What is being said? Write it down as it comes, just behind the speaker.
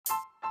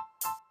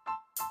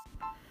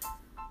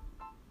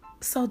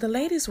So, the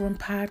Ladies Room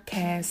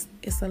podcast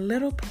is a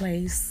little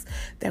place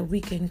that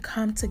we can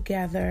come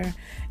together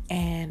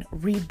and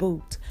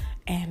reboot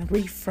and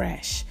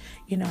refresh.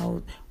 You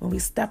know, when we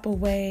step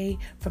away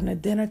from the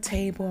dinner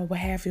table or what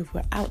have you, if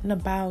we're out and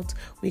about,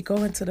 we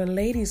go into the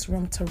ladies'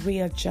 room to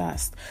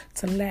readjust,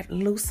 to let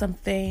loose some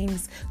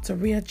things, to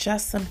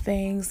readjust some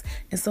things.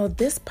 And so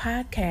this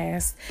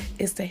podcast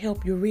is to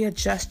help you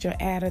readjust your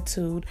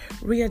attitude,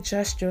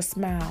 readjust your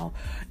smile,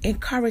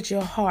 encourage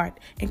your heart,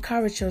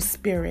 encourage your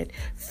spirit,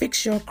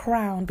 fix your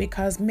crown,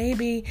 because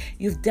maybe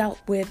you've dealt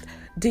with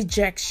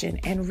dejection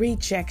and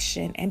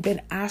rejection and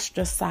been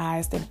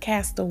ostracized and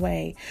cast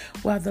away.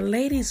 Well, the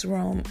ladies'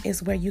 room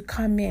is where you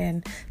come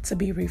in to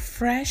be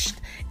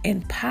refreshed,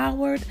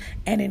 empowered,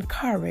 and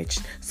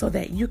encouraged so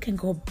that you can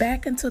go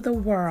back into the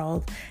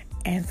world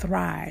and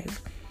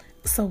thrive.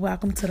 So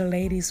welcome to the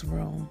ladies'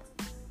 room.